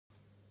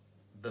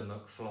the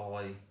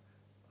McFly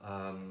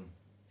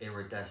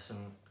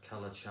iridescent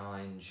colour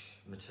change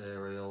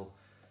material,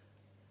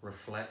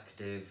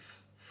 reflective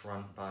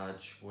front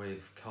badge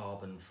with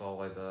carbon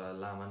fibre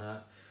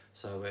laminate,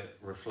 so it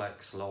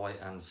reflects light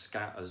and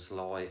scatters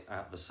light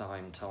at the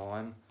same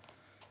time.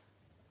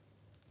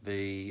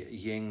 The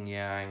yin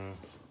yang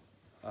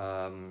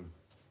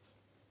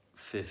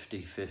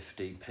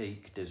 50-50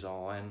 peak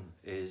design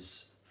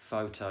is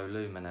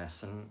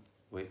photoluminescent,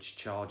 which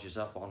charges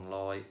up on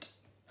light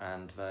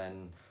and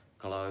then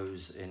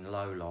glows in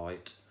low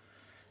light,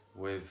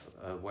 with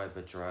a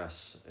weather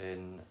dress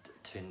in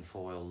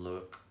tinfoil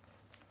look.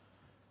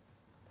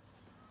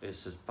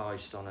 This is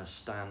based on a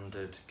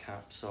standard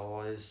cap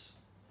size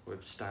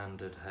with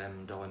standard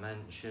hem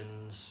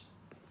dimensions.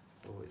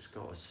 Oh, it's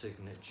got a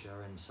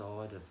signature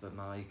inside of the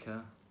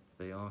maker,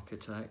 the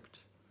architect.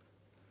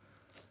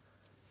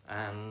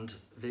 And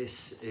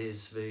this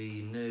is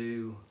the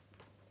new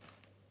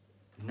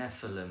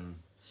Nephalem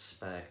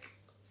spec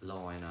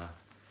liner.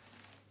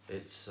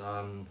 It's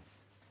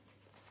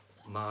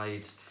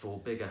made for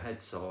bigger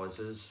head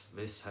sizes.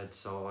 This head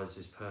size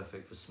is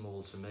perfect for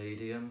small to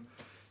medium.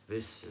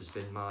 This has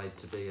been made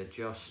to be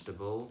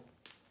adjustable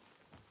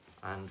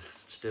and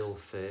still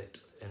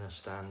fit in a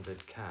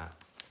standard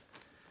cap.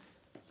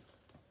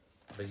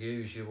 The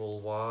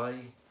usual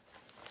way,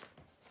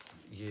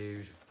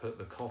 you put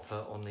the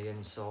copper on the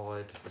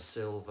inside, the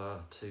silver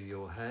to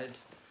your head.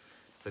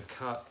 The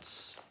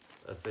cuts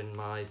have been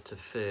made to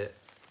fit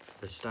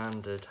the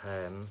standard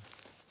hem,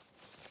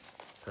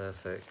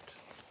 perfect.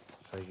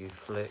 So you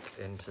flick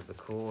into the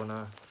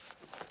corner,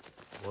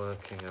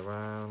 working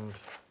around,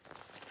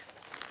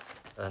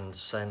 and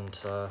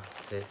centre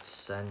hits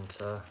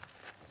centre.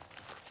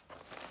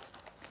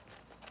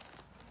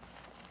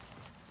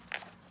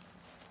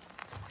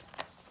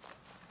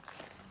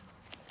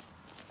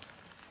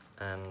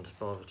 And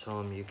by the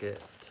time you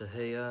get to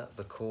here,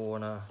 the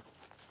corner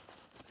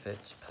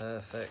fits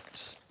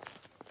perfect.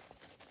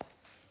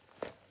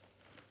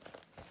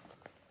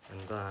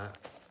 And that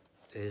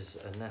is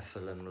a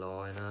Nephalem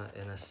liner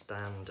in a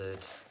standard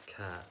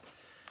cap.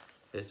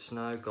 It's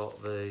now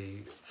got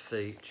the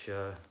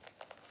feature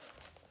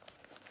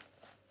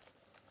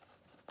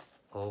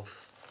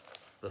of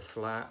the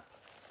flap,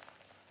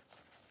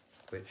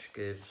 which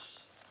gives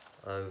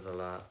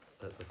overlap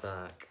at the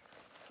back.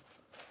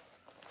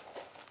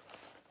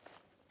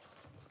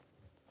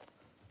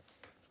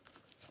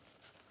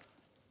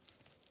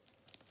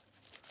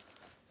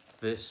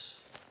 This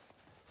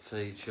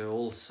feature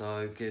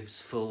also gives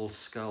full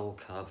skull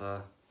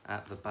cover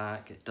at the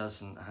back. It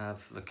doesn't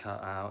have the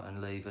cutout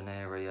and leave an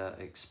area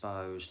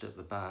exposed at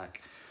the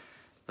back.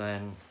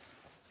 Then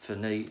for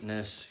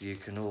neatness, you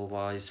can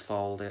always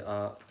fold it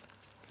up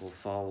or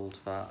fold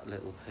that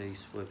little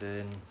piece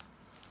within.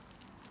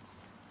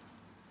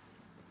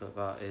 But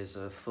that is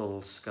a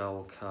full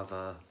skull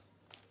cover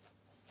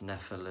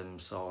Nephalem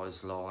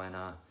size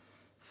liner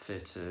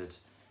fitted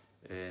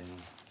in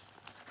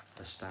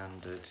a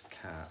standard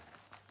cap.